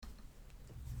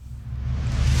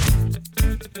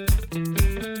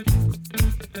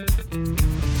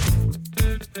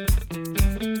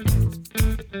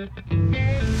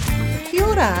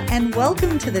and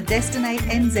welcome to the Destinate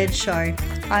NZ show.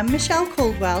 I'm Michelle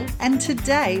Caldwell, and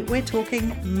today we're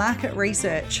talking market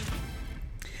research.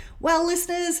 Well,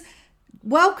 listeners,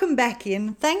 welcome back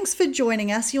in. Thanks for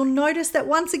joining us. You'll notice that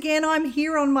once again I'm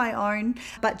here on my own,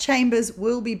 but Chambers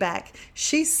will be back.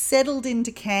 She's settled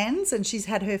into Cairns and she's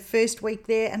had her first week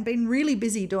there and been really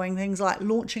busy doing things like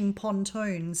launching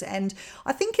pontoons. And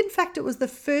I think, in fact, it was the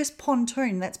first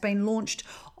pontoon that's been launched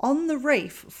on the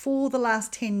reef for the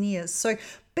last 10 years. So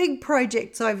big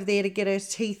projects over there to get her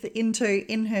teeth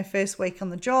into in her first week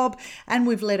on the job, and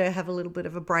we've let her have a little bit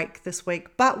of a break this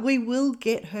week, but we will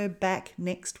get her back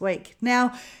next week.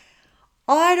 Now,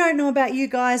 I don't know about you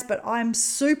guys, but I'm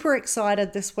super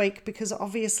excited this week because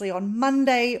obviously on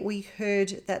Monday we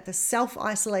heard that the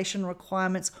self-isolation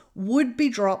requirements would be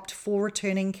dropped for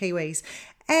returning Kiwis.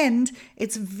 And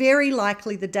it's very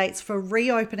likely the dates for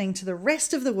reopening to the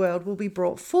rest of the world will be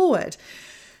brought forward.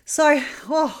 So,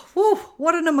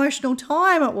 what an emotional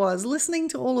time it was listening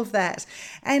to all of that.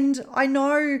 And I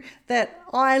know that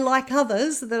I, like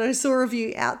others that I saw of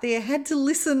you out there, had to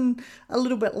listen a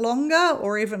little bit longer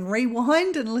or even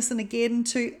rewind and listen again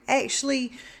to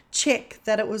actually check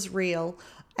that it was real.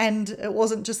 And it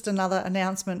wasn't just another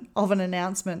announcement of an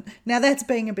announcement. Now, that's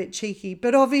being a bit cheeky,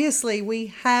 but obviously we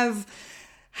have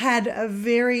had a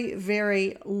very,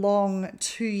 very long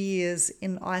 2 years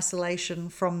in isolation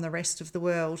from the rest of the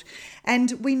world.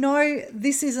 And we know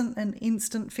this isn't an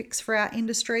instant fix for our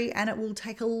industry and it will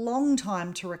take a long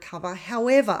time to recover.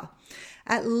 However,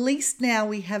 at least now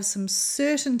we have some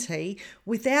certainty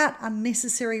without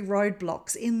unnecessary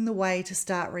roadblocks in the way to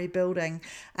start rebuilding.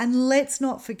 And let's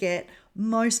not forget,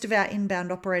 most of our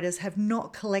inbound operators have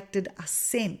not collected a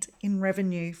cent in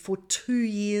revenue for 2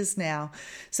 years now.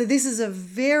 So this is a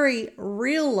very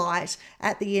real light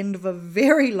at the end of a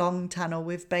very long tunnel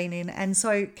we've been in, and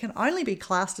so can only be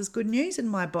classed as good news in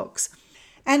my books.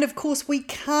 And of course, we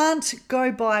can't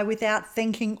go by without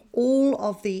thanking all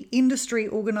of the industry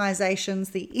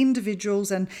organisations, the individuals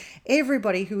and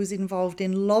everybody who was involved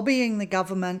in lobbying the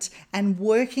government and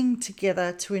working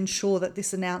together to ensure that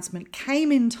this announcement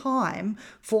came in time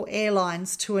for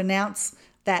airlines to announce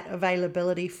that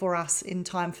availability for us in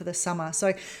time for the summer.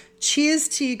 So cheers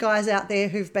to you guys out there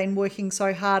who've been working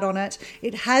so hard on it.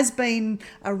 It has been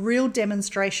a real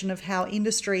demonstration of how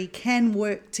industry can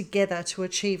work together to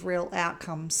achieve real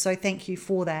outcomes. So thank you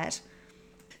for that.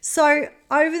 So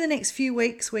over the next few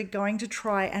weeks, we're going to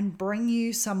try and bring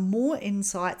you some more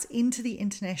insights into the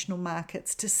international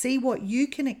markets to see what you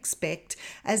can expect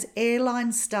as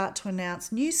airlines start to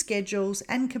announce new schedules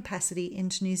and capacity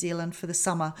into New Zealand for the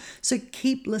summer. So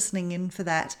keep listening in for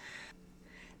that.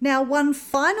 Now, one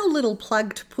final little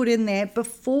plug to put in there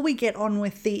before we get on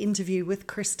with the interview with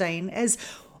Christine is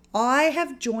I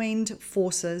have joined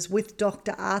forces with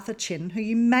Dr. Arthur Chin, who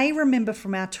you may remember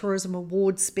from our Tourism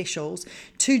Awards specials,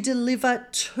 to deliver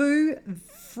 2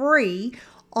 free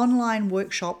online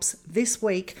workshops this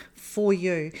week for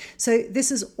you. So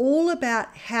this is all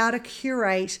about how to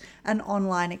curate an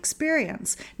online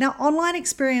experience. Now, online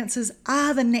experiences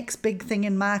are the next big thing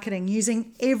in marketing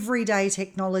using everyday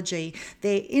technology.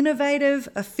 They're innovative,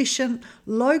 efficient,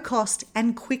 low cost,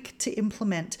 and quick to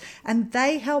implement. And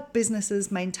they help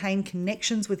businesses maintain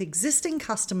connections with existing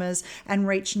customers and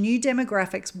reach new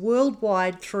demographics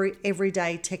worldwide through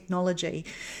everyday technology.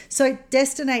 So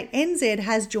Destinate NZ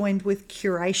has joined with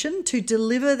Curation to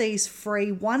deliver these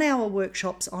free 1-hour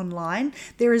workshops online.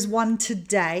 There is one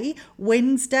today,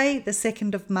 Wednesday, the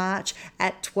 2nd of March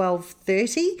at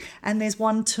 12:30, and there's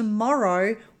one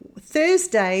tomorrow,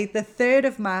 Thursday, the 3rd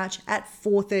of March at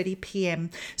 4:30 p.m.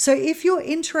 So if you're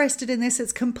interested in this,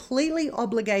 it's completely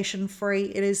obligation free.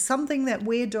 It is something that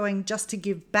we're doing just to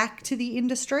give back to the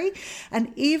industry.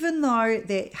 And even though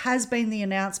there has been the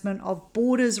announcement of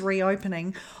borders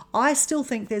reopening, I still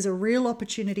think there's a real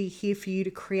opportunity here for you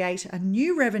to create a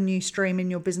new revenue stream in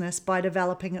your business by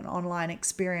developing an online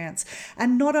experience.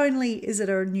 And not only is it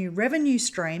a new revenue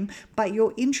stream, but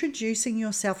you're introducing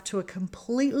yourself to a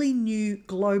completely new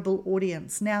global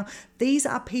audience. Now, these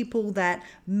are people that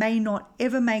may not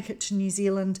ever make it to New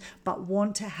Zealand, but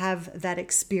want to have that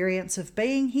experience of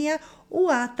being here,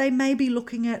 or they may be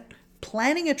looking at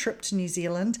planning a trip to New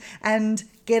Zealand and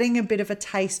getting a bit of a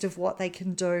taste of what they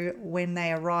can do when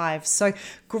they arrive. So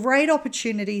great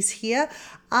opportunities here.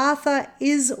 Arthur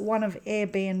is one of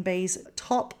Airbnb's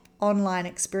top online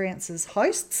experiences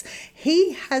hosts.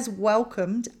 He has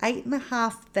welcomed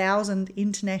 8,500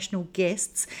 international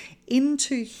guests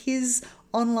into his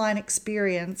online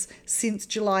experience since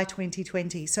July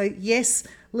 2020. So yes,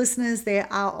 listeners,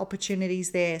 there are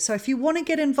opportunities there. So if you want to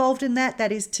get involved in that,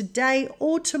 that is today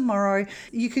or tomorrow,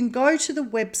 you can go to the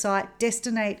website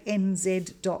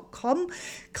destinatenz.com,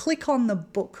 click on the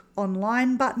book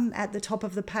online button at the top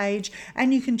of the page,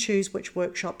 and you can choose which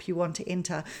workshop you want to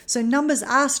enter. So numbers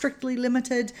are strictly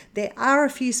limited. There are a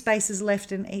few spaces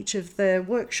left in each of the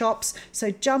workshops.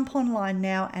 So jump online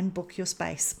now and book your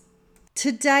space.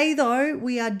 Today, though,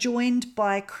 we are joined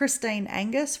by Christine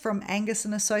Angus from Angus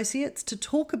and Associates to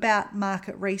talk about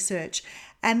market research.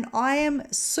 And I am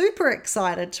super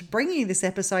excited to bring you this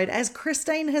episode as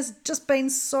Christine has just been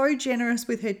so generous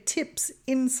with her tips,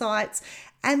 insights,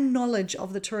 and knowledge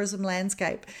of the tourism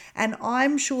landscape. And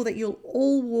I'm sure that you'll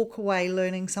all walk away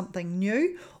learning something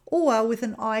new or with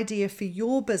an idea for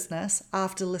your business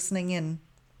after listening in.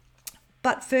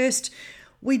 But first,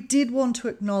 we did want to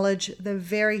acknowledge the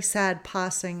very sad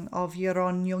passing of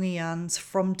Jeroen Jungians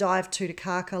from Dive to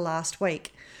Takaka last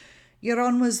week.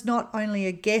 Jeroen was not only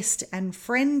a guest and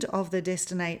friend of the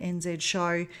Destinate NZ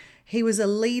show, he was a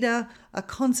leader, a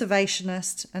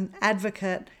conservationist, an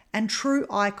advocate, and true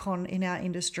icon in our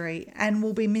industry, and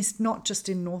will be missed not just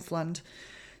in Northland.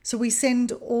 So we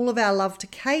send all of our love to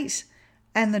Kate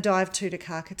and the Dive to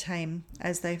Takaka team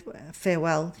as they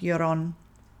farewell Jeroen.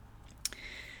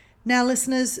 Now,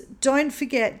 listeners, don't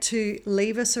forget to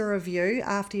leave us a review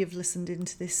after you've listened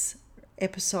into this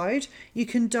episode. You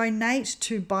can donate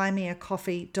to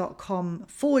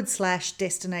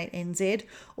buymeacoffee.com/destinatenz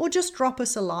or just drop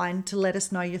us a line to let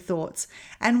us know your thoughts.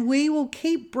 And we will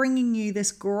keep bringing you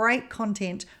this great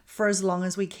content for as long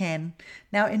as we can.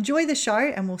 Now, enjoy the show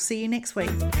and we'll see you next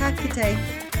week. Ka kite.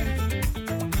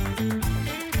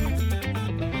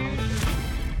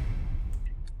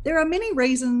 There are many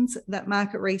reasons that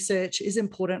market research is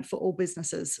important for all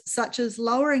businesses, such as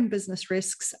lowering business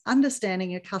risks,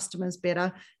 understanding your customers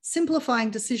better,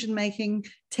 simplifying decision-making,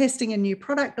 testing a new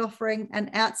product offering,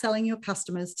 and outselling your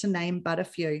customers, to name but a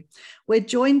few. We're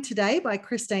joined today by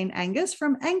Christine Angus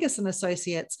from Angus and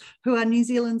Associates, who are New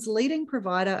Zealand's leading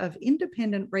provider of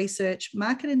independent research,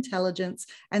 market intelligence,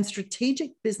 and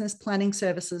strategic business planning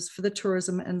services for the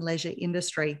tourism and leisure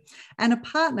industry, and a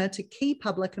partner to key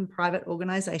public and private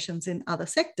organisations in other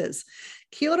sectors.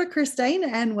 Kia ora, Christine,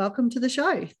 and welcome to the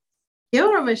show. Kia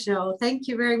ora, Michelle. Thank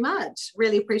you very much.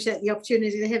 Really appreciate the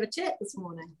opportunity to have a chat this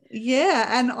morning.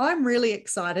 Yeah, and I'm really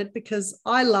excited because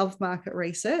I love market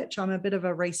research. I'm a bit of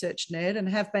a research nerd and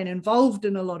have been involved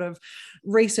in a lot of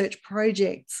research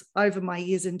projects over my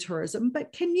years in tourism.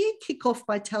 But can you kick off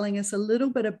by telling us a little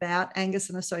bit about Angus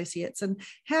and Associates and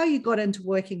how you got into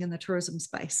working in the tourism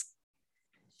space?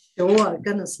 Sure,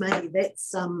 goodness me,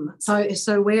 that's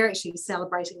so we're actually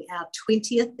celebrating our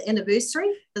 20th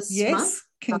anniversary this month. Yes,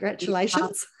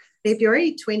 congratulations.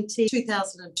 February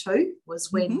 2002 was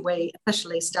when we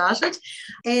officially started.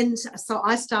 And so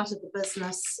I started the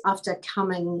business after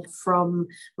coming from,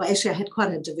 well, actually I had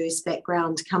quite a diverse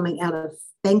background coming out of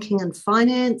banking and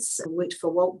finance. I worked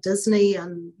for Walt Disney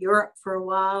in Europe for a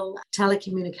while,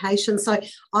 telecommunications. So at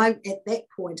that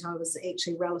point, I was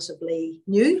actually relatively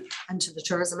new into the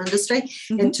tourism industry.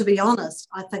 And to be honest,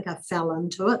 I think I fell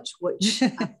into it, which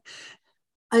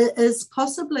is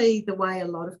possibly the way a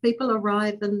lot of people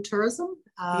arrive in tourism.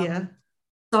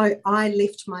 So I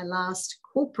left my last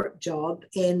corporate job,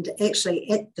 and actually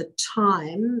at the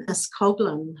time, Miss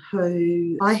Coughlin,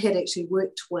 who I had actually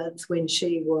worked with when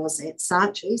she was at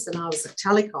Saatchi's and I was at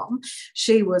Telecom,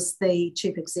 she was the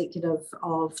chief executive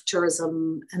of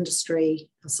Tourism Industry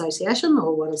Association,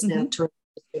 or what is now Tourism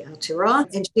Industry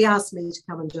Aotearoa, and she asked me to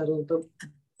come and do a little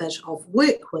bit of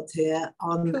work with her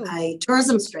on a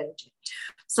tourism strategy.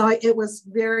 So it was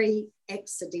very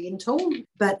accidental,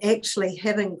 but actually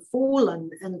having fallen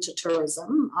into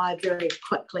tourism, I very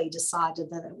quickly decided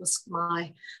that it was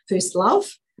my first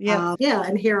love.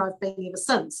 And here I've been ever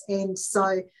since. And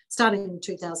so starting in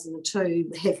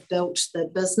 2002, have built the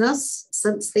business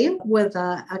since then with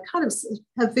a kind of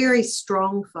a very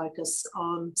strong focus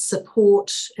on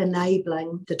support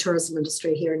enabling the tourism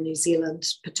industry here in New Zealand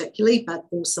particularly, but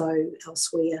also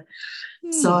elsewhere.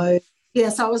 So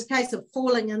it was a case of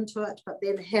falling into it, but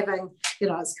then having,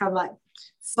 it's kind of like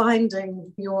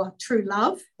finding your true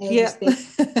love. And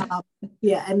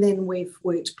and then we've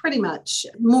worked pretty much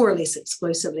more or less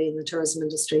exclusively in the tourism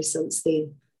industry since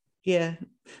then. Yeah,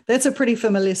 That's a pretty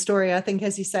familiar story. I think,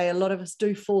 as you say, a lot of us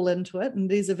do fall into it,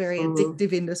 and it is a very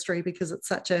addictive industry because it's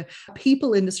such a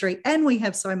people industry and we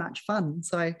have so much fun.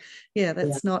 So, yeah,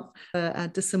 that's not a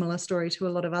dissimilar story to a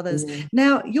lot of others.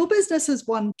 Now, your business has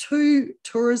won 2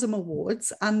 tourism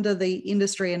awards under the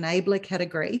industry enabler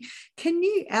category. Can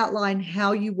you outline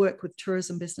how you work with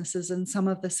tourism businesses and some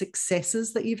of the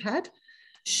successes that you've had?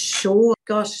 Sure.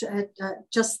 Gosh,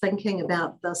 just thinking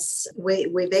about this,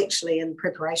 we've actually, in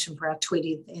preparation for our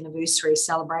 20th anniversary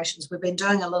celebrations, we've been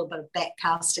doing a little bit of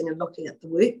backcasting and looking at the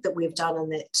work that we've done in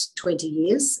that 20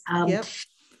 years.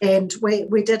 And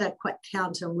we did a quick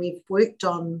count, and we've worked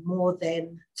on more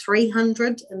than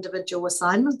 300 individual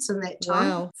assignments in that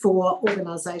time for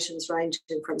organisations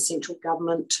ranging from central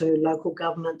government to local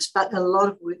government, but a lot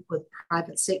of work with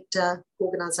private sector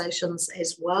organisations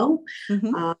as well.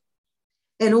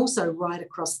 And also right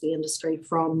across the industry,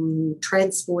 from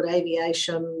transport,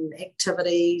 aviation,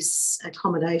 activities,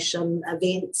 accommodation,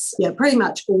 events, pretty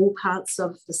much all parts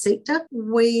of the sector.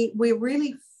 We're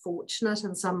really fortunate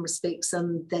in some respects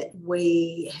in that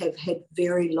we have had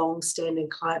very long-standing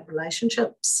client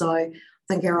relationships. So I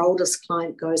think our oldest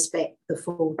client goes back the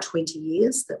full 20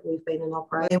 years that we've been in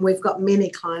operation. And we've got many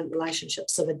client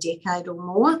relationships of a decade or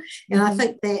more. And I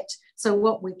think that, so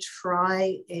what we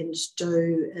try and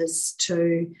do is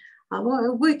to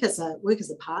work as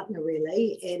a partner,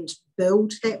 really, and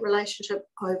build that relationship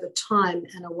over time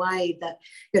in a way that,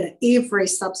 every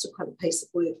subsequent piece of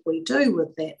work we do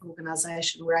with that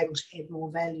organisation, we're able to add more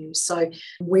value. So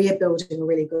we're building a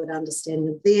really good understanding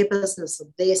of their business, of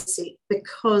their sector,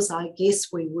 because I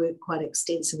guess we work quite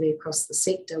extensively across the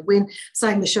sector. When,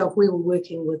 say, Michelle, if we were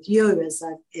working with you as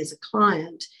a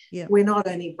client, we're not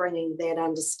only bringing that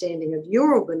understanding of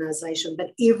your organisation,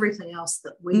 but everything else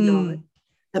that we know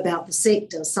about the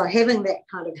sector. So having that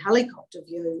kind of helicopter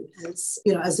view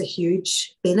is a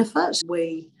huge benefit.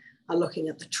 We are looking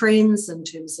at the trends in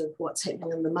terms of what's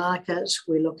happening in the market.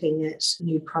 We're looking at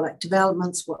new product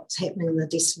developments, what's happening in the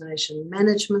destination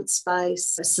management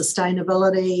space,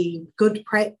 sustainability, good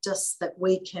practice that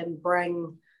we can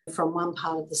bring from one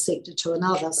part of the sector to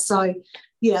another. So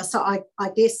I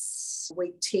guess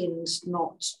we tend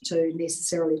not to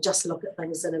necessarily just look at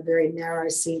things in a very narrow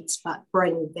sense, but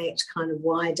bring that kind of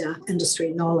wider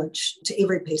industry knowledge to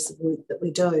every piece of work that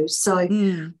we do. So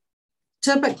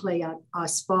typically, I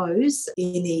suppose,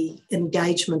 any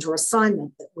engagement or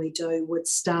assignment that we do would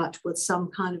start with some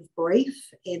kind of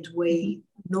brief, and we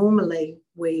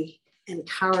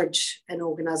encourage an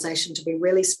organisation to be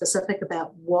really specific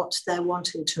about what they're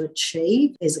wanting to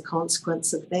achieve as a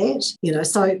consequence of that.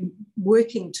 So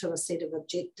working to a set of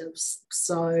objectives.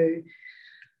 So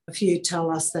if you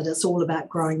tell us that it's all about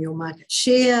growing your market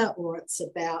share, or it's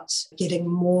about getting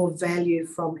more value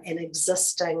from an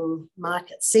existing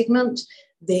market segment,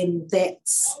 then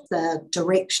that's the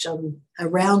direction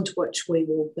around which we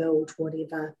will build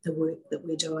whatever the work that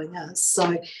we're doing is.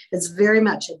 So it's very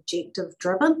much objective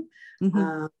driven.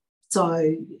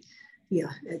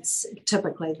 It's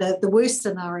typically the worst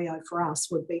scenario for us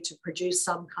would be to produce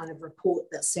some kind of report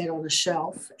that sat on a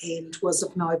shelf and was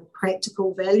of no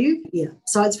practical value.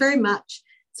 So it's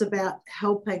about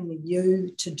helping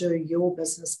you to do your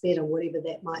business better, whatever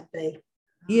that might be.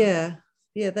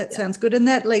 That sounds good. And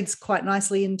that leads quite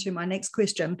nicely into my next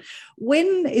question.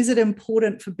 When is it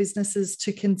important for businesses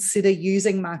to consider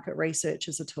using market research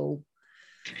as a tool?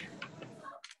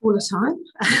 All the time.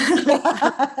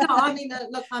 No, I mean,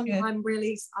 look, I'm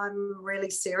really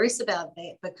serious about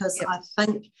that, because I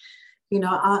think,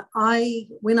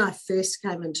 when I first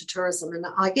came into tourism, and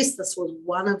I guess this was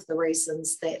one of the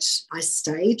reasons that I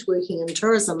stayed working in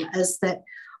tourism, is that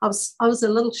I was a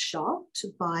little shocked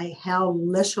by how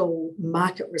little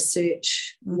market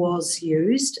research was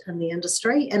used in the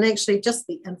industry, and actually just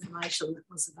the information that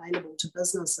was available to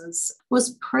businesses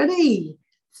was pretty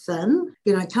thin.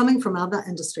 Coming from other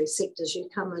industry sectors, you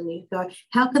come and you go,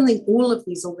 how can all of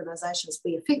these organisations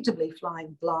be effectively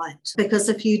flying blind? Because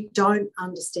if you don't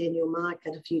understand your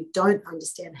market, if you don't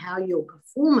understand how you're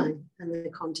performing in the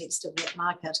context of that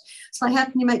market, so how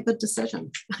can you make good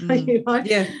decisions?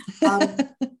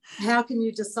 How can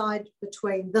you decide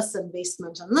between this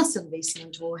investment and this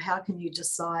investment, or how can you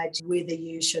decide whether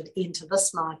you should enter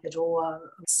this market?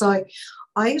 So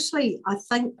I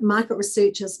think market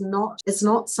research is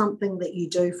not something that you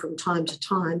do from time to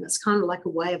time. It's kind of like a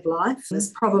way of life.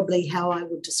 Is probably how I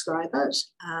would describe it.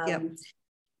 And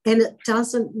it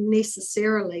doesn't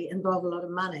necessarily involve a lot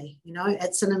of money.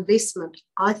 It's an investment,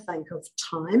 I think, of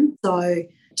time. So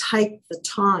take the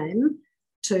time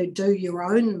to do your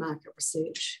own market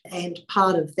research, and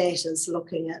part of that is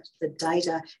looking at the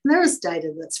data. And there is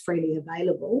data that's freely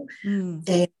available, and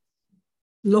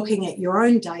looking at your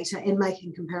own data and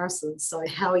making comparisons. So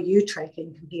how are you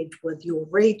tracking compared with your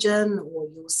region or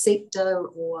your sector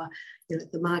or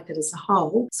the market as a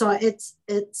whole? So it's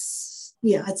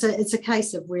a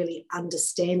case of really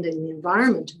understanding the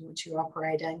environment in which you're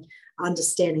operating,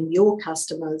 understanding your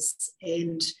customers,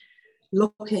 and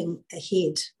looking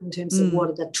ahead in terms of what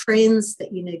are the trends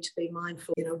that you need to be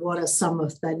mindful. What are some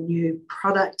of the new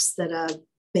products that are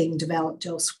being developed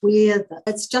elsewhere?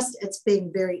 It's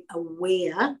being very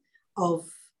aware of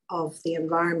the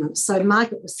environment. So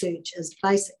market research is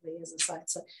basically, as I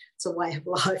say, it's a way of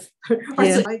life.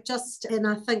 Yeah. And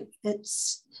I think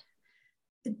it's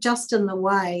just in the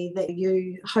way that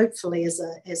you hopefully as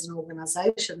an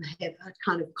organisation have a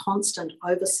kind of constant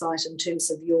oversight in terms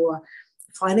of your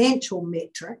financial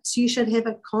metrics. You should have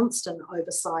a constant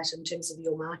oversight in terms of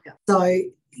your market. So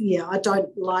yeah, I don't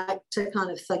like to kind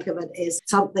of think of it as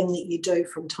something that you do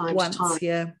from time to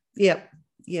time.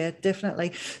 Yeah,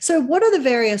 definitely. So what are the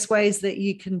various ways that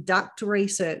you conduct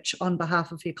research on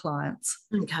behalf of your clients?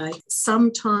 Okay,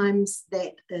 sometimes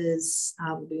that is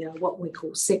what we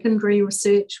call secondary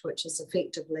research, which is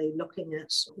effectively looking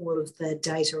at all of the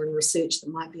data and research that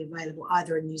might be available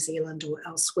either in New Zealand or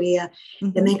elsewhere,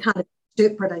 and then kind of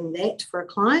interpreting that for a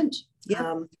client.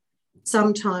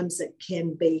 Sometimes it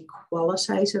can be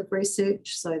qualitative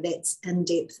research, so that's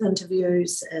in-depth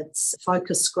interviews, it's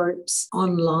focus groups,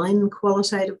 online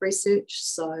qualitative research.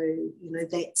 So,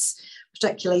 that's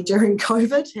particularly during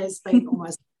COVID has been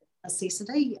almost a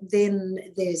necessity. Then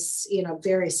there's,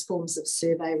 various forms of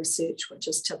survey research, which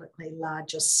is typically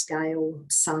larger scale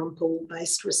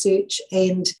sample-based research.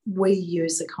 And we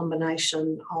use a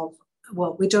combination of,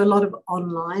 we do a lot of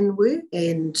online work,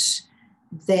 and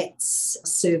that's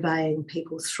surveying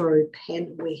people through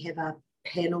we have a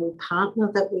panel partner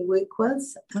that we work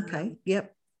with. Okay,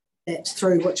 yep. That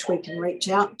through which we can reach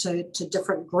out to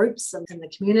different groups in the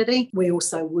community. We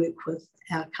also work with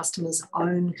our customers'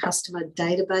 own customer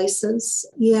databases.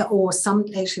 Yeah, or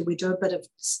we do a bit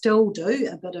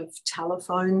of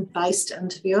telephone-based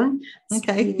interviewing.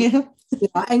 Okay, yeah.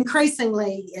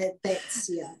 Increasingly,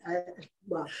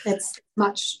 it's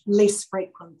much less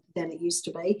frequent than it used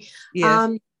to be. Yeah.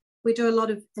 We do a lot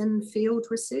of in-field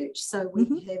research, so we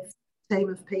have a team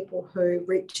of people who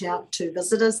reach out to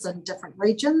visitors in different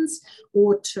regions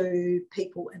or to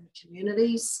people in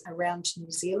communities around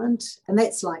New Zealand, and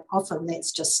that's often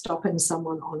just stopping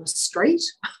someone on a street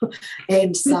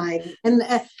and saying,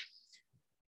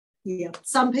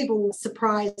 some people are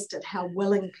surprised at how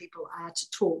willing people are to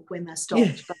talk when they're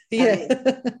stopped.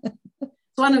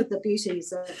 One of the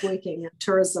beauties of working in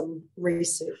tourism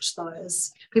research, though,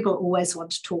 is people always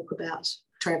want to talk about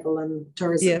travel and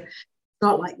tourism. Yeah.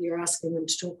 Not like you're asking them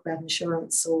to talk about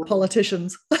insurance or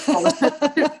politicians. Oh,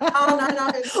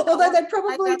 no. Although they'd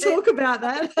probably talk about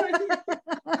that.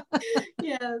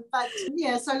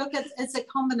 So look, it's a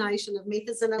combination of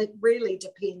methods, and it really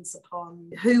depends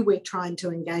upon who we're trying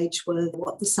to engage with,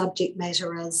 what the subject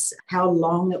matter is, how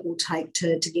long it will take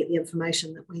to get the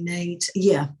information that we need.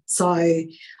 Yeah, so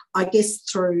I guess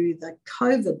through the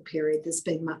COVID period, there's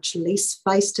been much less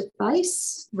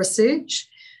face-to-face research,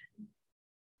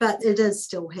 but it is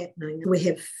still happening. We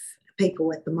have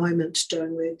people at the moment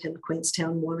doing work in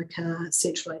Queenstown, Wanaka,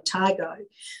 Central Otago,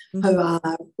 who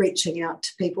are reaching out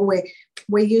to people.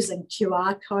 We're using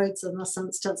QR codes in this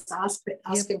instance,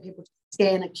 asking people to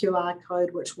scan a QR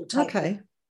code, which will take a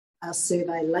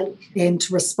survey link and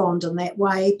to respond in that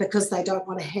way, because they don't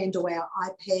want to handle our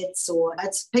iPads, or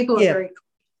people are very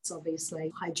conscious,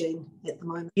 obviously, hygiene at the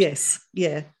moment. Yes,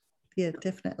 yeah,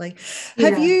 definitely.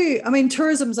 Have you,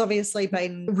 tourism's obviously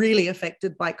been really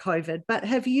affected by COVID, but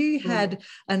have you had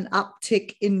an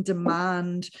uptick in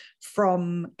demand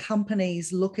from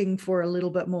companies looking for a little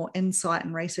bit more insight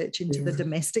and research into the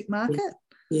domestic market?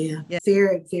 Yeah,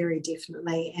 very, very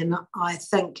definitely. And I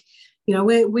think,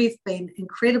 we've been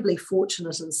incredibly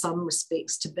fortunate in some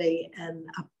respects to be in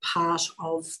a part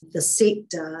of the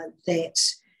sector that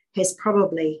has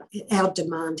probably, our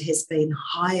demand has been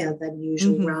higher than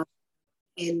usual.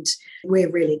 And we're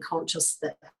really conscious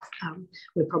that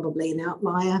we're probably an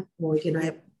outlier, or,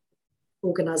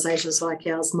 organisations like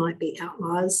ours might be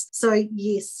outliers. So,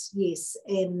 yes.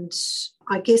 And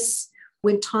I guess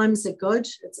when times are good,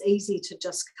 it's easy to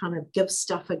just kind of give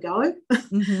stuff a go.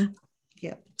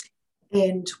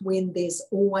 And when there's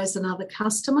always another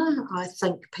customer, I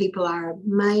think people are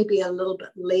maybe a little bit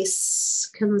less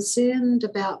concerned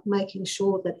about making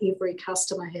sure that every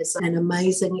customer has an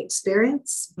amazing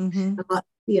experience. I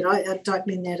don't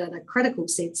mean that in a critical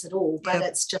sense at all, but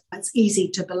it's easy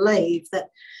to believe that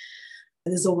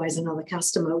there's always another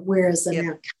customer. Whereas in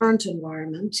our current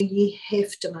environment, you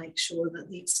have to make sure that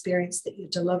the experience that you're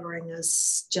delivering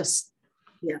is just,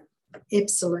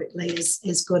 absolutely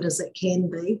as good as it can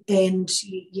be. And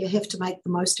you have to make the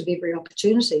most of every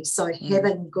opportunity. So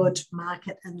having good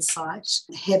market insight,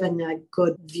 having a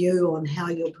good view on how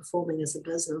you're performing as a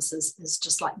business is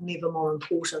just like never more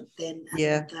important than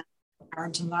the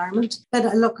current environment. But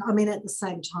look, I mean, at the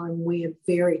same time, we're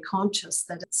very conscious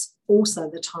that it's also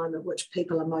the time at which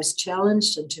people are most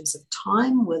challenged in terms of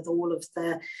time, with all of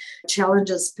the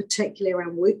challenges, particularly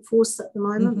around workforce at the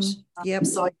moment.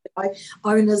 So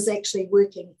owners actually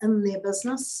working in their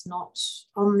business, not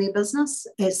on their business.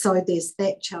 And so there's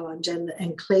that challenge,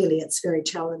 and clearly it's very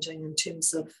challenging in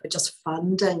terms of just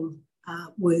funding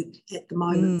work at the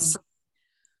moment. So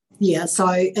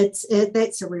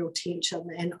that's a real tension,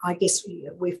 and I guess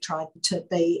we've tried to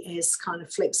be as kind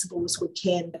of flexible as we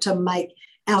can to make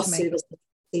our service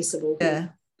accessible. Yeah,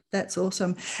 that's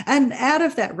awesome. And out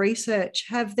of that research,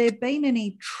 have there been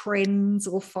any trends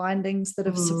or findings that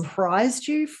have surprised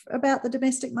you about the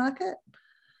domestic market?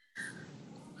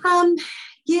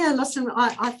 Listen,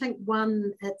 I think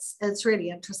one, it's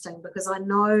really interesting because I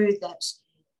know that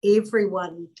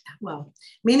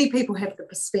many people have the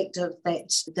perspective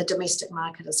that the domestic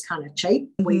market is kind of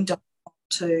cheap. We don't want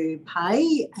to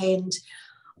pay, and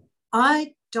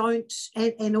I don't,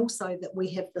 and also that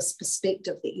we have this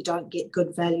perspective that you don't get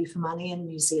good value for money in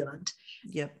New Zealand.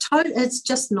 It's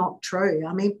just not true.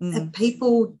 I mean,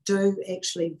 people do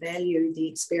actually value the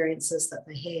experiences that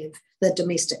they have, the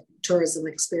domestic tourism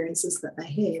experiences that they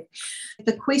have.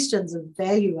 The questions of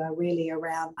value are really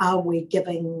around, are we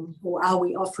giving or are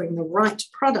we offering the right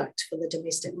product for the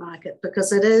domestic market?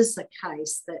 Because it is the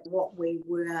case that what we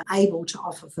were able to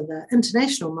offer for the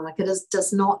international market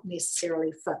does not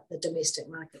necessarily fit the domestic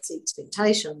market's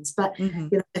expectations. But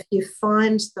if you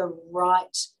find the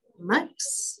right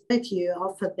mix, if you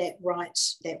offer that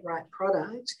right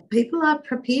product, people are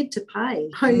prepared to pay.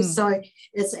 So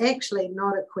it's actually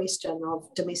not a question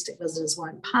of domestic visitors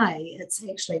won't pay, it's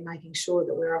actually making sure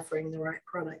that we're offering the right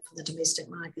product for the domestic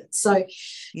market. So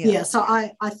so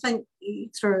I think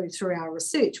through our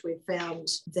research we've found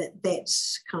that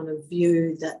kind of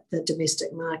view that the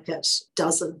domestic market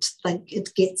doesn't think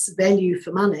it gets value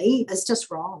for money is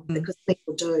just wrong, because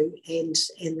people do, and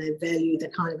they value the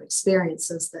kind of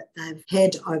experiences that they've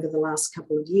had over the last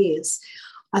couple of years.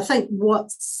 I think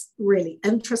what's really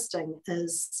interesting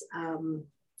is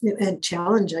and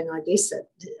challenging, I guess,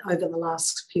 over the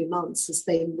last few months has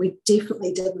been, we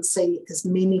definitely didn't see as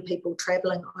many people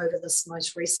travelling over this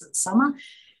most recent summer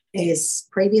as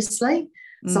previously.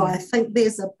 So I think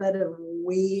there's a bit of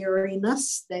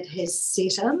weariness that has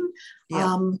set in.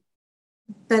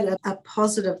 But a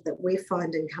positive that we're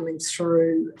finding coming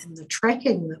through in the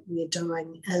tracking that we're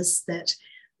doing is that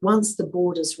once the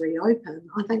borders reopen,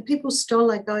 I think people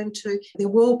still are there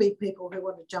will be people who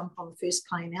want to jump on the first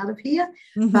plane out of here,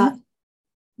 but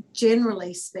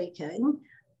generally speaking,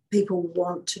 people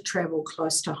want to travel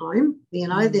close to home.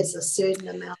 There's a certain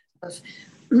amount of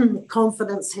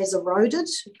confidence has eroded.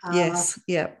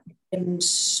 And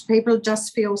people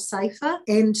just feel safer.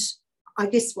 And I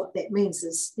guess what that means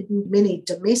is many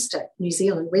domestic New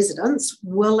Zealand residents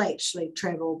will actually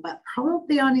travel, but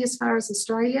probably only as far as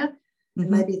Australia and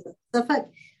maybe the Pacific.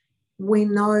 We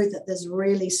know that there's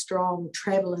really strong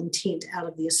travel intent out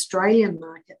of the Australian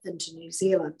market into New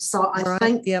Zealand. So I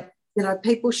think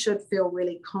people should feel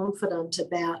really confident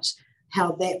about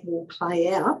how that will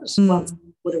play out once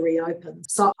the border reopens.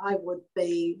 So I would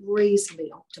be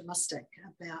reasonably optimistic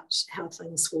about how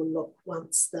things will look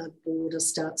once the border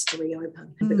starts to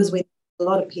reopen, because we have a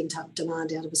lot of pent-up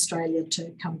demand out of Australia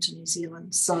to come to New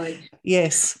Zealand. So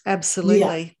yes,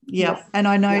 absolutely. And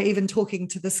I know even talking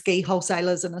to the ski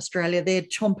wholesalers in Australia, they're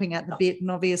chomping at the bit, and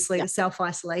obviously the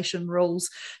self-isolation rules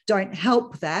don't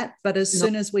help that, but as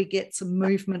soon as we get some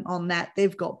movement on that,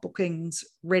 they've got bookings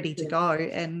ready to go.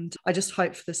 And I just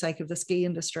hope for the sake of the ski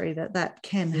industry that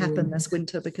can happen this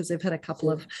winter, because they've had a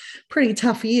couple of pretty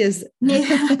tough years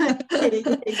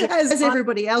as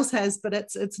everybody else has, but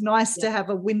it's nice to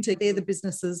have a winter. They're the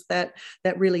businesses that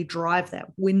really drive that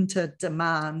winter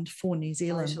demand for New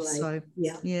Zealand. So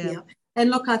and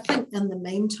look, I think in the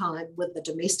meantime with the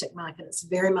domestic market, it's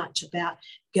very much about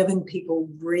giving people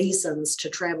reasons to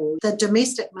travel. The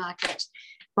domestic market,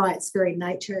 by its very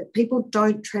nature, people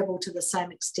don't travel to the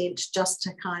same extent just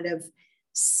to kind of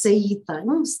see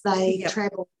things. They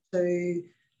travel to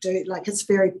do, like, it's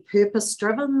very purpose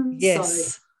driven.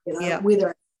 So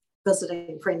whether it's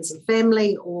visiting friends and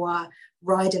family or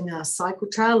riding a cycle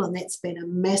trail, and that's been a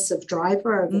massive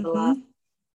driver over the last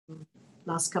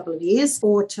last couple of years,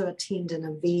 or to attend an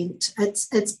event.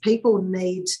 It's people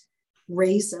need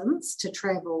reasons to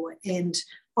travel, and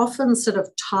often sort of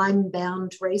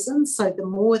time-bound reasons. So the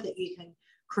more that you can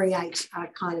create a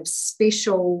kind of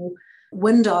special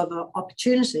window of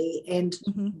opportunity and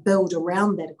build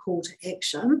around that a call to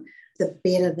action, the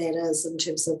better that is in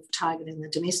terms of targeting the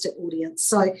domestic audience.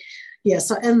 So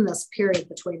in this period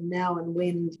between now and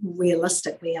when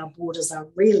realistically our borders are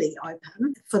really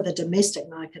open, for the domestic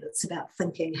market, it's about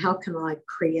thinking, how can I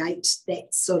create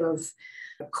that sort of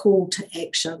call to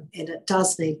action? And it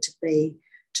does need to be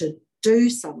to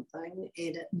do something,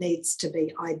 and it needs to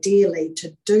be ideally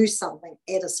to do something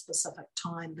at a specific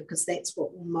time, because that's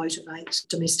what will motivate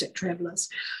domestic travellers.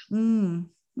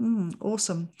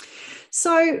 Awesome.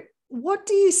 So what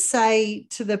do you say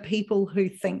to the people who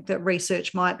think that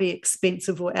research might be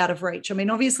expensive or out of reach? I mean,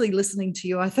 obviously listening to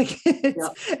you, I think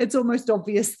it's almost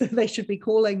obvious that they should be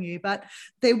calling you, but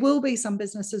there will be some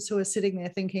businesses who are sitting there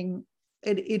thinking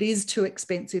it is too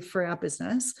expensive for our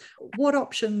business. What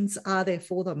options are there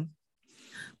for them?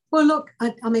 Well, look,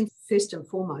 I mean, first and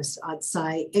foremost, I'd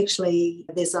say actually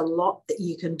there's a lot that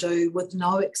you can do with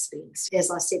no expense. As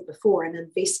I said before, an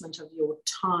investment of your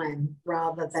time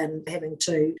rather than having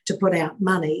to put out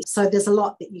money. So there's a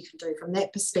lot that you can do from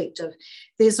that perspective.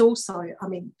 There's also, I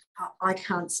mean, I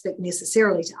can't speak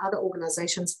necessarily to other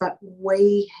organisations, but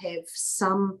we have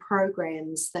some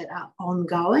programs that are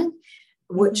ongoing,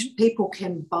 which people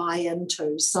can buy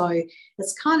into. So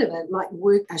it's kind of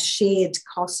a shared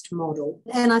cost model.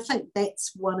 And I think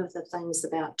that's one of the things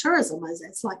about tourism is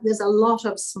it's like there's a lot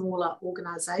of smaller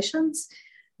organisations,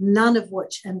 none of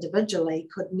which individually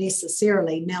could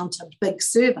necessarily mount a big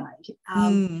survey.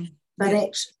 But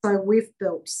actually, so we've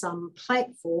built some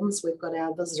platforms. We've got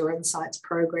our Visitor Insights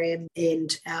program and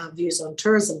our Views on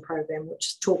Tourism program,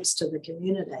 which talks to the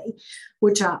community,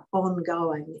 which are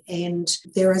ongoing. And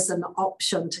there is an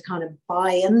option to kind of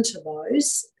buy into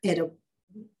those at a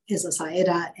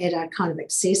kind of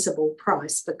accessible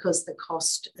price, because the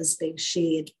cost is being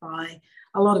shared by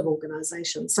a lot of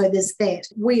organisations. So there's that.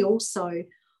 We also,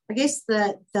 I guess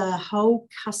the whole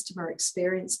customer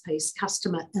experience piece,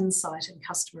 customer insight and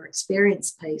customer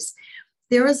experience piece,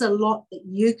 there is a lot that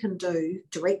you can do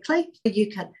directly.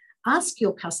 You can ask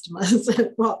your customers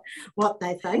what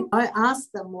they think. I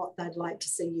ask them what they'd like to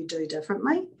see you do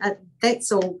differently.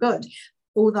 That's all good.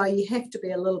 Although you have to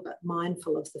be a little bit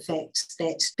mindful of the fact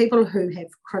that people who have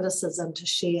criticism to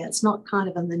share, it's not kind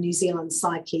of in the New Zealand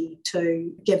psyche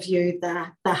to give you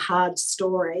the hard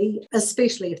story,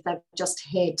 especially if they've just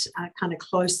had a kind of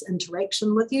close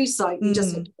interaction with you. So you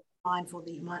just have to be mindful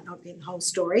that you might not get the whole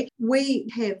story.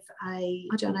 We have I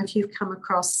don't know if you've come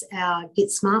across our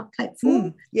Get Smart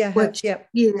platform, which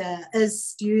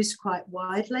is used quite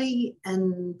widely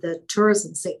in the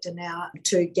tourism sector now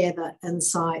to gather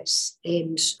insights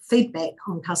and feedback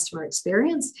on customer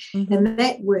experience. And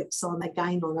that works on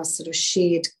a sort of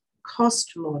shared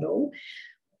cost model,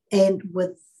 and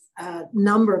with a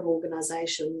number of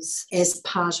organisations as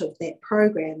part of that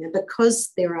program. And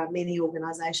because there are many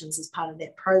organisations as part of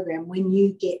that program, when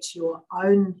you get your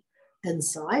own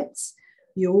insights,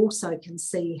 you also can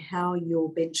see how you're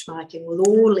benchmarking with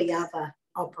all the other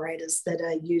operators that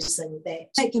are using that.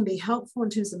 That can be helpful in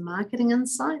terms of marketing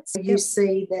insights. You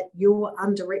see that you're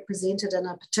underrepresented in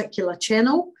a particular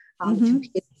channel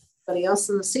compared to everybody else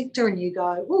in the sector, and you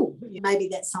go, oh, maybe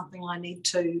that's something I need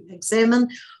to examine.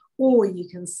 Or you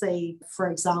can see,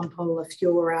 for example, if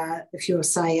you're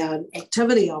say an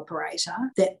activity operator,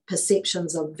 that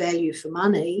perceptions of value for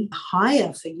money are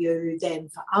higher for you than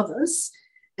for others,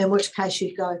 in which case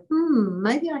you go,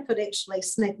 maybe I could actually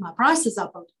sneak my prices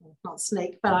up, not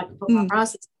sneak, but I could put my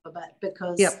prices up a bit,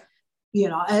 because,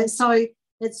 so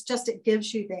it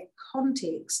gives you that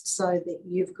context so that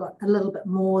you've got a little bit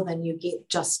more than you get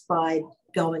just by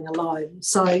going alone.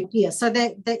 So that's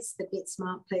the Get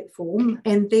Smart platform.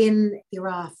 And then there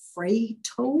are free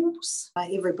tools.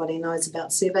 Everybody knows about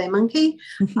SurveyMonkey.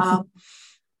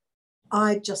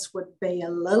 I just would be a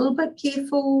little bit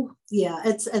careful.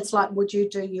 It's like, would you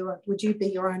be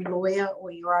your own lawyer or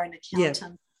your own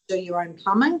accountant, do your own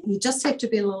plumbing? You just have to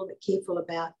be a little bit careful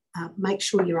about make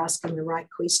sure you're asking the right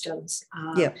questions.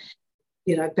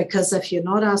 Because if you're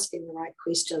not asking the right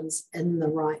questions in the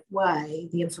right way,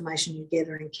 the information you're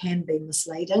gathering can be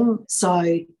misleading.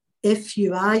 So if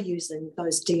you are using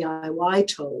those DIY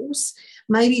tools,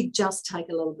 maybe just take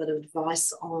a little bit of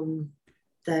advice on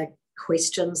the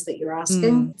questions that you're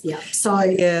asking.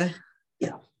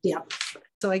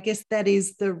 So I guess that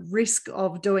is the risk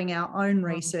of doing our own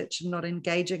research and not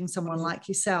engaging someone like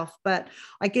yourself. But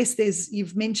I guess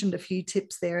you've mentioned a few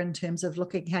tips there in terms of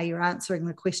looking how you're answering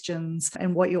the questions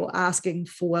and what you're asking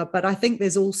for. But I think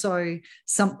there's also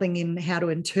something in how to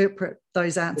interpret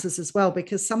those answers as well,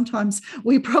 because sometimes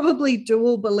we probably do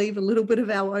all believe a little bit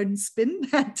of our own spin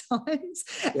at times.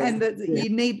 And that you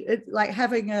need, like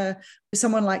having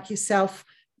someone like yourself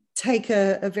take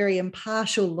a very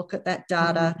impartial look at that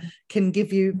data can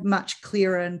give you much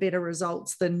clearer and better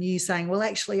results than you saying, well,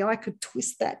 actually, I could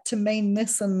twist that to mean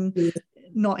this and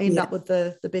not end up with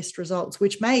the best results,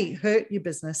 which may hurt your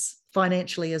business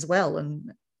financially as well.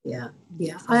 And I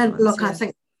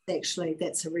think actually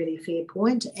that's a really fair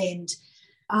point. And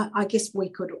I guess we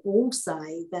could all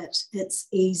say that it's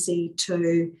easy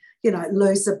to,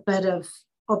 lose a bit of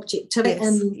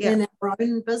objectivity in our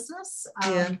own business.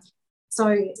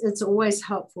 So it's always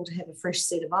helpful to have a fresh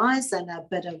set of eyes and a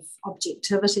bit of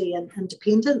objectivity and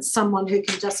independence, someone who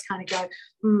can just kind of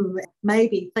go,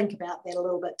 maybe think about that a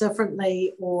little bit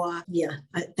differently, or,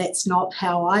 that's not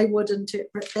how I would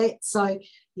interpret that. So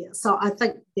I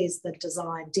think there's the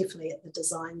design, definitely at the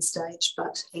design stage,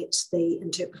 but at the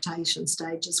interpretation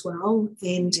stage as well.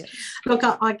 And look,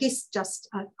 I guess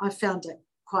I found it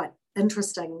quite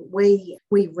interesting. We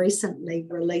recently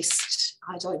released,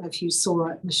 I don't know if you saw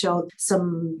it, Michelle,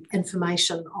 some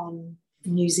information on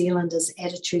New Zealanders'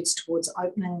 attitudes towards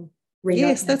reopening.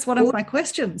 Yes, that's one of my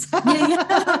questions. Well,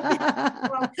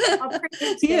 I'll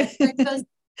because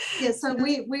so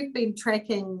we've been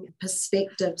tracking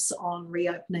perspectives on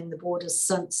reopening the borders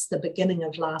since the beginning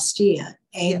of last year.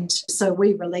 And so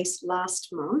we released last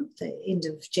month, the end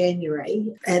of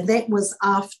January, and that was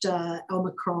after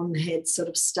Omicron had sort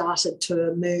of started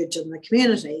to emerge in the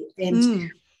community.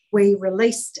 And we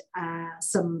released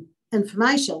some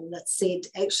information that said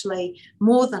actually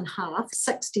more than half,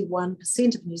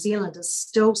 61% of New Zealanders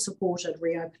still supported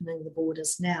reopening the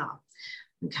borders now.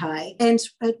 Okay, and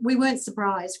we weren't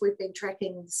surprised. We've been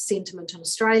tracking sentiment in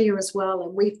Australia as well,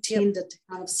 and we've tended to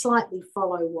kind of slightly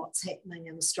follow what's happening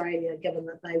in Australia, given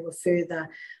that they were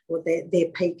further, or their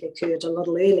peak occurred a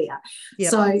little earlier.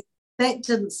 So that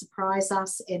didn't surprise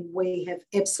us, and we have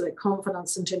absolute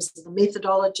confidence in terms of the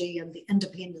methodology and the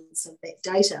independence of that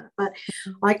data. But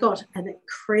I got an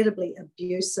incredibly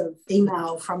abusive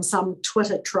email from some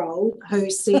Twitter troll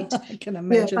who said, I can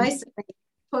imagine. Basically,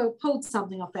 pulled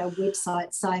something off our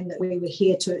website saying that we were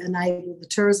here to enable the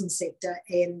tourism sector,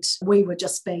 and we were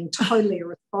just being totally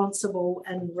irresponsible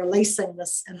in releasing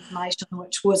this information,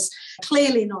 which was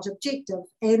clearly not objective.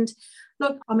 And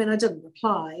look, I mean, I didn't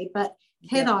reply, but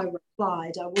had I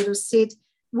replied, I would have said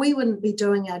we wouldn't be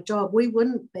doing our job. We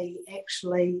wouldn't be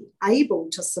actually able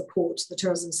to support the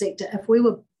tourism sector if we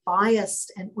were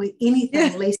biased and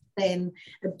anything less than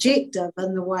objective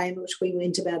in the way in which we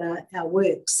went about our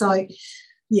work. So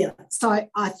I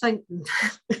think,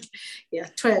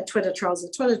 Twitter trolls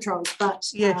are Twitter trolls, but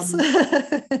it's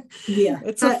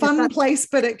a fun place,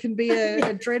 but it can be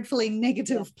a dreadfully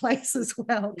negative place as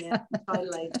well. Yeah,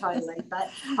 totally.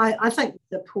 But I think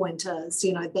the point is,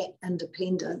 that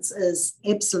independence is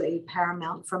absolutely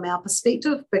paramount from our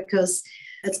perspective, because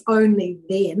it's only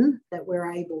then that we're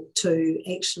able to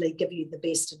actually give you the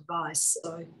best advice.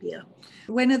 So,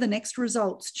 When are the next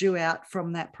results due out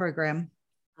from that program?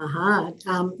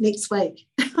 Next week.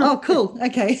 Oh, cool.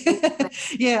 Okay.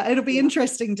 It'll be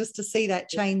interesting just to see that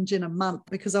change in a month,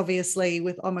 because obviously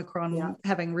with Omicron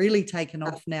having really taken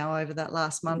off now over that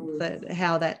last month,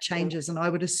 how that changes. And I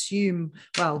would assume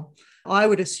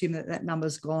that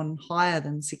number's gone higher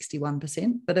than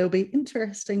 61%, but it'll be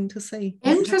interesting to see.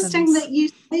 Interesting that you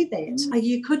say that.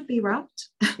 You could be right.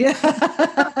 Yeah.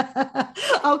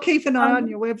 I'll keep an eye on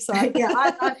your website.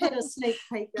 I've had a sneak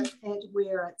peek at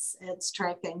where it's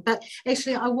tracking. But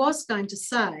actually, I was going to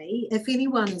say, if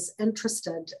anyone is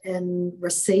interested in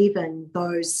receiving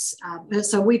those,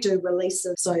 so we do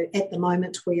releases. So at the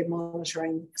moment, we are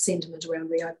monitoring sentiment around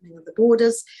reopening of the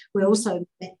borders. We're also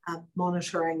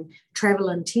monitoring travel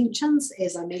intentions,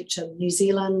 as I mentioned, New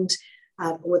Zealand,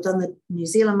 within the New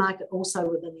Zealand market, also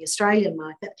within the Australian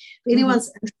market. If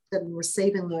anyone's interested in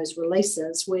receiving those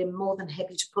releases, we're more than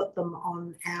happy to put them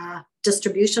on our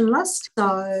distribution list.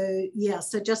 So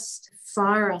just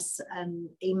fire us an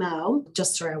email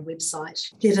just through our website.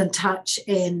 Get in touch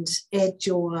and add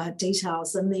your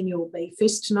details, and then you'll be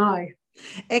first to know.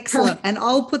 Excellent. And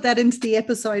I'll put that into the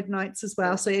episode notes as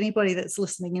well. So anybody that's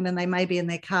listening in and they may be in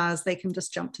their cars, they can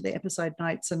just jump to the episode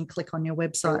notes and click on your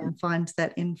website and find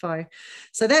that info.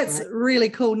 So that's really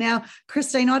cool. Now,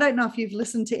 Christine, I don't know if you've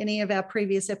listened to any of our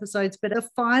previous episodes, but a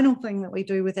final thing that we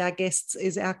do with our guests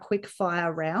is our quick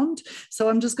fire round. So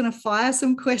I'm just going to fire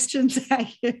some questions at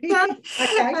you.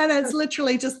 Okay. And it's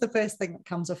literally just the first thing that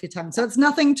comes off your tongue. So it's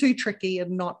nothing too tricky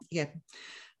and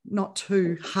not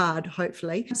too hard,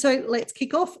 hopefully. So let's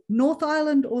kick off. North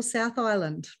Island or South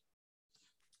Island?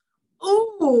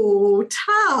 Oh,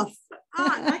 tough.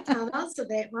 I can't answer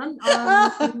that one.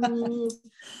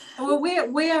 Well,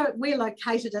 we're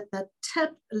located at the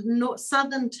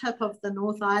southern tip of the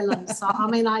North Island. So I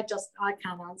mean, I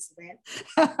can't answer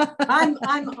that. I'm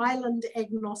island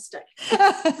agnostic.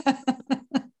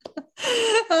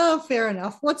 Oh, fair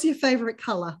enough. What's your favourite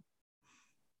colour?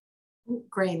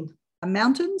 Green.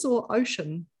 Mountains or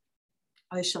ocean?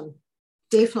 Ocean,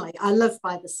 definitely. I live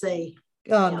by the sea.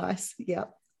 Oh, yeah. Nice. Yeah.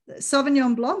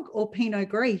 Sauvignon Blanc or Pinot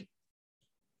Gris?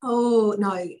 Oh,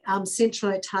 no,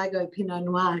 Central Otago Pinot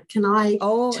Noir. Can I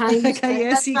change okay, that?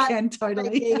 Yes, you can,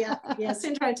 totally. Yeah,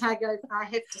 Central Otago, I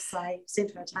have to say,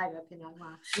 Central Otago Pinot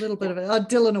Noir. A little bit of it. Oh,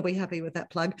 Dylan will be happy with that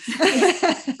plug.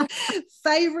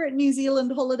 Favourite New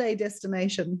Zealand holiday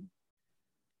destination?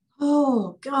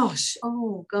 Oh, gosh.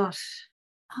 Oh,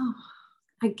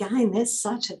 again, that's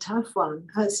such a tough one.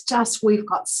 It's just we've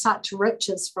got such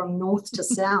riches from north to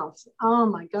south. Oh,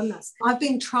 my goodness. I've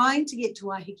been trying to get to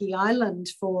Waiheke Island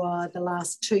for the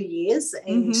last 2 years,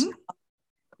 and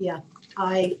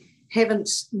I haven't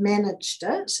managed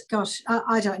it. Gosh,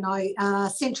 I don't know.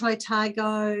 Central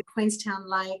Otago, Queenstown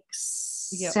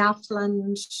Lakes,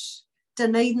 Southland,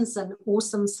 Dunedin's an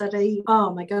awesome city.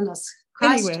 Oh, my goodness.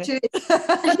 Anywhere.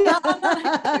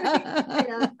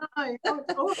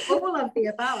 All of the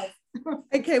above.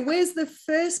 Okay, where's the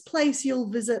first place you'll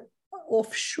visit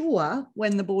offshore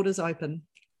when the borders open?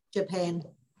 Japan.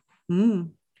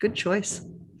 Good choice.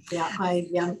 Yeah.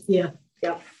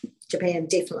 Japan,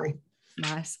 definitely.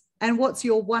 Nice. And what's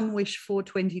your one wish for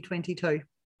 2022?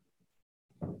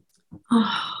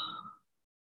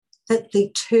 That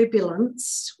the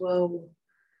turbulence will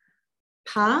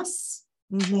pass.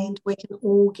 And we can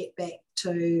all get back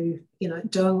to,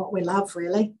 doing what we love,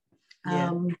 really.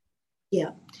 And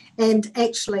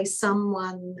actually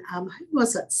someone, who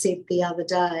was it, said the other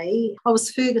day, it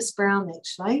was Fergus Brown,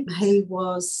 actually. He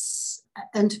was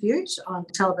interviewed on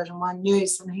Television One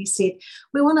News, and he said,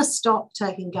 we want to stop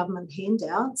taking government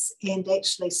handouts and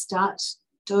actually start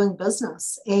doing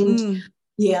business. And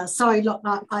so look,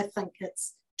 I think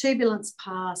it's turbulence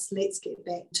past, let's get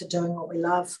back to doing what we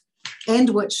love.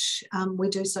 And which we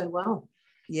do so well.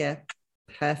 Yeah,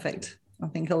 perfect. I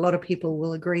think a lot of people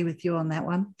will agree with you on that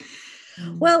one.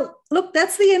 Well, look,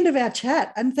 that's the end of our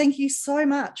chat. And thank you so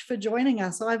much for joining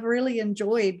us. I've really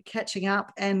enjoyed catching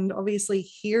up and obviously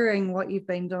hearing what you've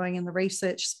been doing in the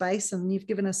research space. And you've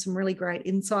given us some really great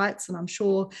insights. And I'm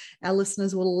sure our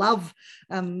listeners will love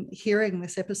hearing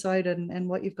this episode and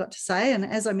what you've got to say. And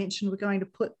as I mentioned, we're going to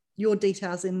put your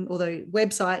details or the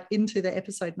website into the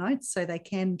episode notes so they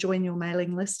can join your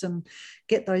mailing list and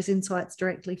get those insights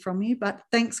directly from you. But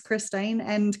thanks, Christine,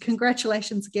 and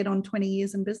congratulations again on 20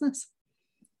 years in business.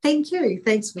 Thank you.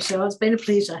 Thanks, Michelle. It's been a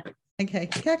pleasure. Okay.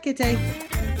 Kia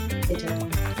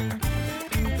kite.